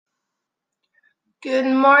Good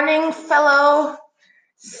morning, fellow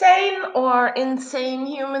sane or insane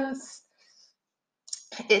humans.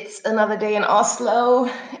 It's another day in Oslo,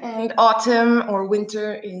 and autumn or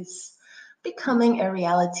winter is becoming a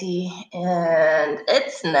reality, and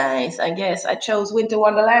it's nice. I guess I chose Winter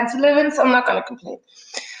Wonderland to live in, so I'm not going to complain.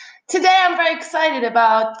 Today, I'm very excited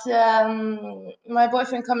about my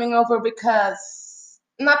boyfriend coming over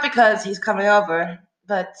not because he's coming over,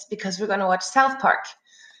 but because we're going to watch South Park,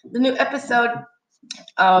 the new episode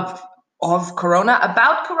of Corona,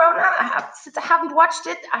 about Corona. Since I haven't watched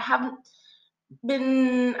it, I haven't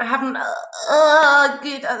good,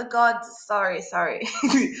 God, sorry.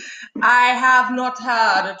 I have not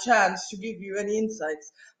had a chance to give you any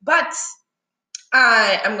insights, but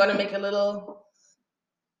I am gonna make a little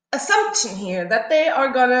assumption here that they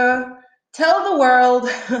are gonna tell the world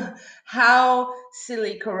how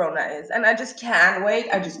silly Corona is. And I just can't wait.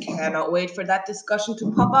 I just cannot wait for that discussion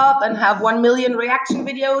to pop up and have 1 million reaction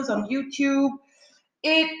videos on YouTube.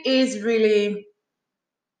 It is really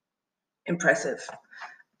impressive.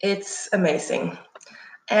 It's amazing.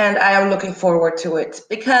 And I am looking forward to it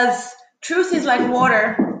because truth is like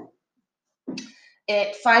water.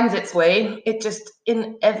 It finds its way. It just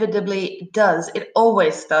inevitably does. It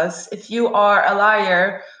always does. If you are a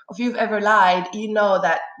liar, if you've ever lied, you know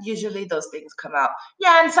that usually those things come out.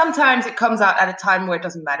 Yeah, and sometimes it comes out at a time where it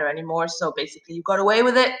doesn't matter anymore. So basically, you got away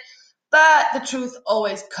with it. But the truth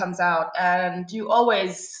always comes out, and you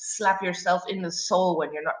always slap yourself in the soul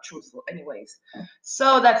when you're not truthful, anyways.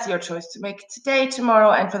 So that's your choice to make today,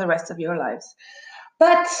 tomorrow, and for the rest of your lives.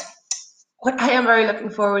 But what I am very looking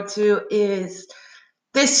forward to is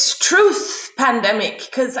this truth pandemic,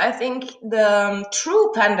 because I think the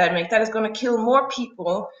true pandemic that is going to kill more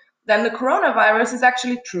people than the coronavirus is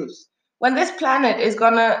actually truth. When this planet is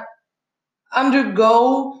going to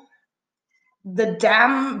undergo the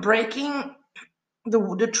dam breaking,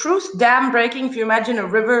 the truth dam breaking, if you imagine a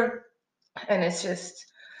river and it's just,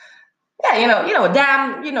 yeah, a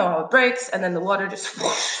dam, how it breaks and then the water just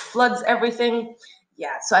floods everything.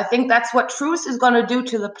 Yeah, so I think that's what truth is going to do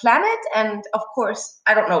to the planet. And of course,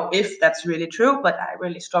 I don't know if that's really true, but I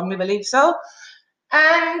really strongly believe so.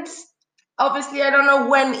 And obviously, I don't know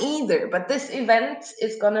when either, but this event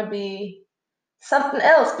is going to be something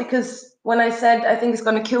else, because when I said I think it's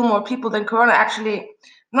going to kill more people than Corona, actually, I'm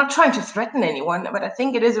not trying to threaten anyone, but I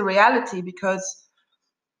think it is a reality because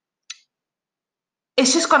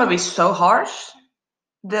it's just going to be so harsh.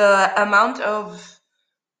 The amount of,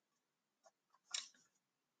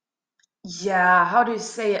 how do you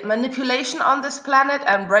say it, manipulation on this planet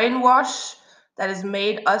and brainwash that has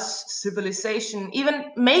made us civilization, even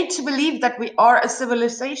made to believe that we are a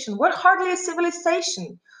civilization. We're hardly a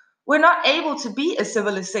civilization. We're not able to be a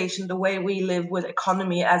civilization the way we live, with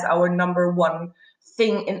economy as our number one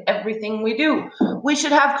thing in everything we do. We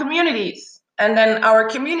should have communities, and then our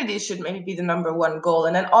communities should maybe be the number one goal,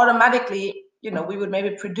 and then automatically, we would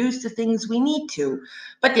maybe produce the things we need to.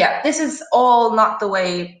 But yeah, this is all not the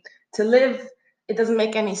way to live. It doesn't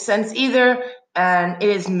make any sense either, and it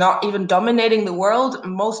is not even dominating the world.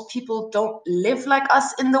 Most people don't live like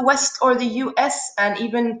us in the West or the US, and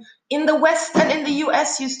even in the West and in the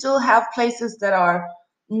US, you still have places that are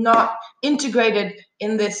not integrated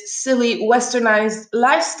in this silly westernized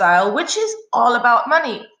lifestyle, which is all about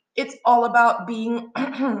money. It's all about being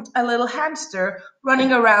a little hamster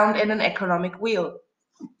running around in an economic wheel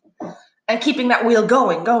and keeping that wheel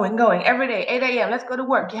going every day. 8 a.m. Let's go to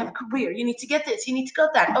work. You have a career. You need to get this. You need to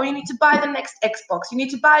get that. Oh, you need to buy the next Xbox. You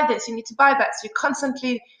need to buy this. You need to buy that. So you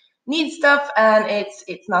constantly need stuff, and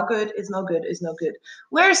it's not good. It's no good. It's no good.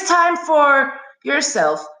 Where's time for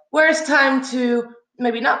yourself? Where's time to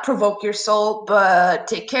maybe not provoke your soul, but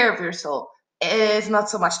take care of your soul? There's not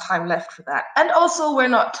so much time left for that. And also, we're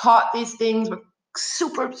not taught these things. We're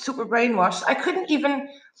super, super brainwashed. I couldn't even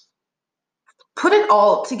put it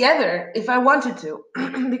all together if I wanted to,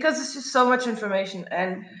 because it's just so much information.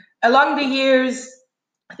 And along the years,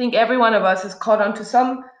 I think every one of us has caught on to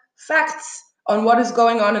some facts on what is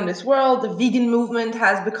going on in this world. The vegan movement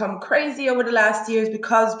has become crazy over the last years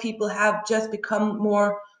because people have just become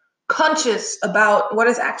more conscious about what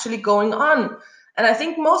is actually going on. And I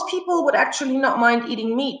think most people would actually not mind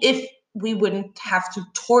eating meat if we wouldn't have to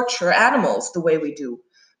torture animals the way we do.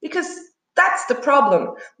 Because that's the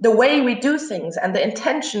problem. The way we do things and the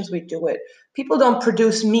intentions we do it. People don't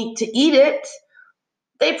produce meat to eat it.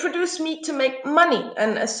 They produce meat to make money.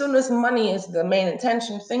 And as soon as money is the main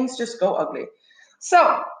intention, things just go ugly.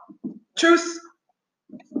 So, truth,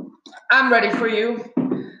 I'm ready for you.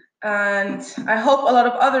 And I hope a lot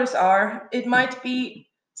of others are. It might be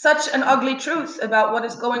such an ugly truth about what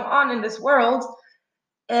is going on in this world.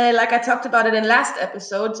 like I talked about it in last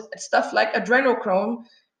episode, stuff like adrenochrome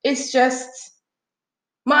is just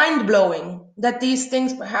mind-blowing that these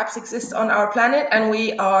things perhaps exist on our planet and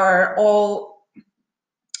we are all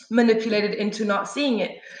manipulated into not seeing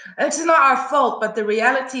it. And it's not our fault, but the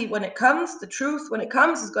reality when it comes, the truth when it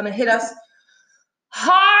comes, is going to hit us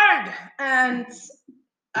hard. And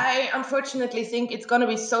I unfortunately think it's going to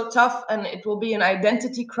be so tough, and it will be an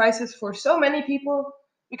identity crisis for so many people,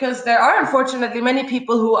 because there are unfortunately many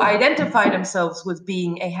people who identify themselves with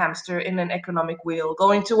being a hamster in an economic wheel,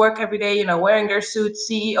 going to work every day, wearing their suits,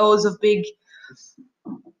 CEOs of big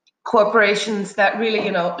corporations that really,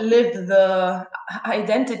 live the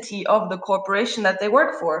identity of the corporation that they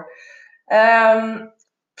work for.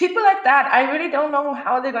 People like that, I really don't know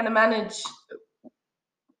how they're going to manage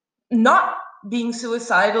not being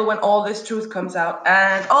suicidal when all this truth comes out.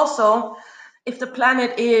 And also, if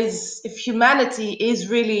humanity is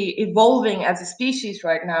really evolving as a species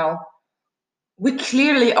right now, we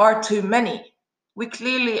clearly are too many. We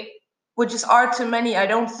just are too many. I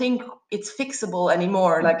don't think it's fixable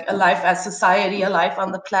anymore, like a life as society, a life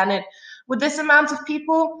on the planet with this amount of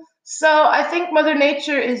people. So I think Mother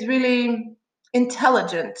Nature is really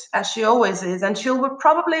intelligent, as she always is, and she'll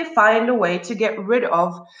probably find a way to get rid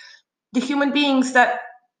of the human beings that,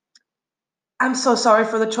 I'm so sorry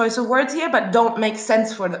for the choice of words here, but don't make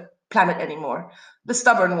sense for the planet anymore. The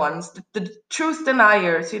stubborn ones, the truth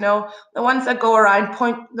deniers, the ones that go around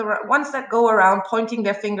pointing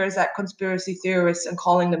their fingers at conspiracy theorists and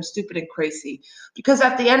calling them stupid and crazy. Because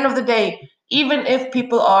at the end of the day, even if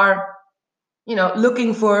people are,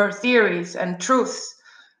 looking for theories and truths,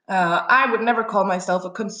 I would never call myself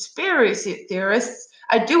a conspiracy theorist.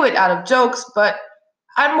 I do it out of jokes, but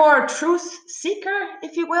I'm more a truth seeker,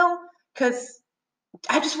 if you will, because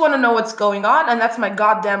I just want to know what's going on, and that's my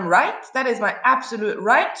goddamn right. That is my absolute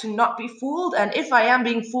right to not be fooled, and if I am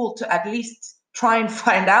being fooled, to at least try and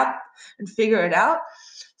find out and figure it out.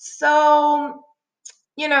 So,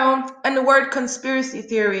 and the word conspiracy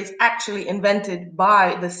theory is actually invented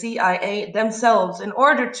by the CIA themselves in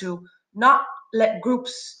order to not let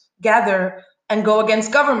groups gather and go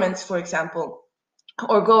against governments, for example,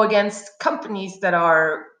 or go against companies that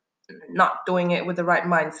are not doing it with the right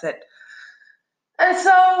mindset. And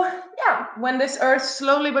so, yeah, when this earth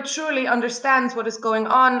slowly but surely understands what is going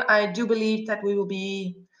on, I do believe that we will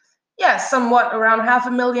be, somewhat around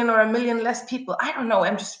 500,000 or 1 million less people. I don't know.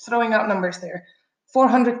 I'm just throwing out numbers there.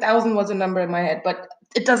 400,000 was a number in my head, but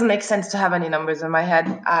it doesn't make sense to have any numbers in my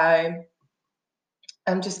head.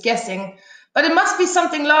 I'm just guessing. But it must be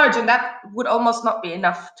something large, and that would almost not be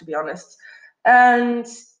enough, to be honest. And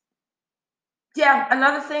yeah,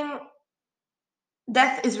 another thing,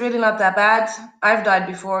 death is really not that bad. I've died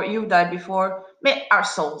before, you've died before. Our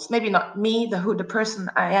souls, maybe not me, the person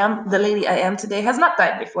I am, the lady I am today, has not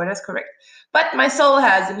died before, that's correct. But my soul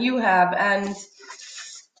has, and you have, and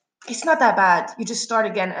it's not that bad. You just start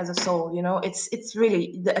again as a soul, It's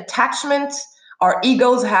really, the attachment our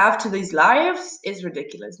egos have to these lives is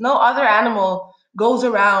ridiculous. No other animal goes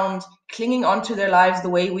around clinging onto their lives the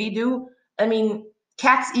way we do. I mean,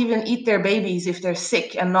 cats even eat their babies if they're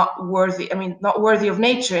sick and not worthy. Not worthy of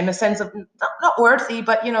nature, in the sense of not worthy,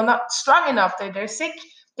 but not strong enough. They're sick.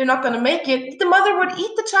 They're not going to make it. The mother would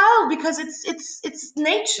eat the child because it's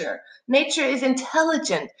nature. Nature is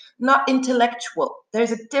intelligent, not intellectual.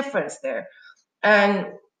 There's a difference there, and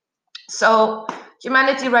so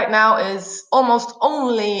humanity right now is almost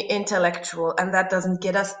only intellectual, and that doesn't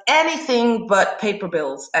get us anything but paper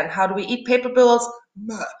bills. And how do we eat paper bills?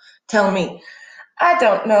 Tell me. I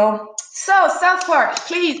don't know. So, Southpark,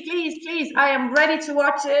 please, please, please, I am ready to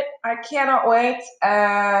watch it. I cannot wait.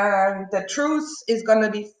 And the truth is going to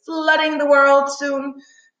be flooding the world soon.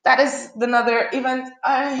 That is another event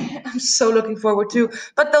I am so looking forward to.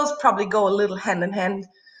 But those probably go a little hand in hand.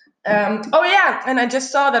 Oh, yeah, and I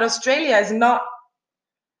just saw that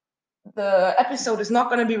the episode is not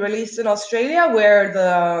going to be released in Australia, where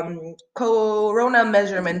the corona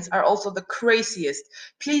measurements are also the craziest.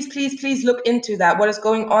 Please, please, please look into that. What is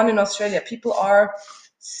going on in Australia? People are,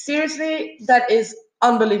 seriously, that is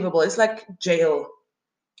unbelievable. It's like jail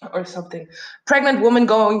or something. Pregnant woman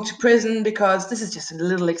going to prison because, this is just a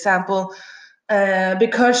little example,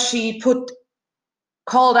 because she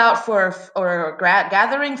called out for a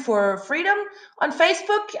gathering for freedom on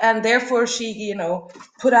Facebook, and therefore she,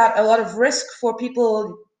 put out a lot of risk for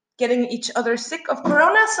people getting each other sick of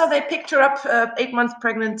corona. So they picked her up 8 months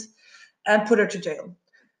pregnant and put her to jail.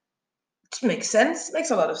 It makes sense. Makes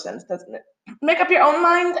a lot of sense, doesn't it? Make up your own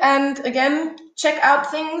mind, and again, check out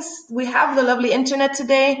things. We have the lovely internet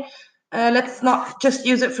today. Let's not just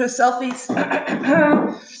use it for selfies.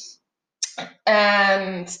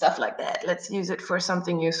 and stuff like that. Let's use it for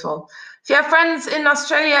something useful. If you have friends in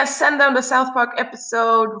Australia, send them the Southpark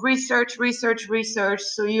episode. Research, research, research,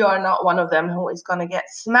 so you are not one of them who is going to get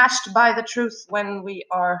smashed by the truth when we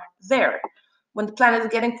are there, when the planet is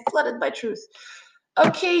getting flooded by truth.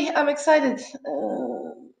 Okay, I'm excited.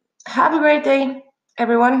 Have a great day,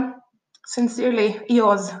 everyone. Sincerely,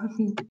 yours.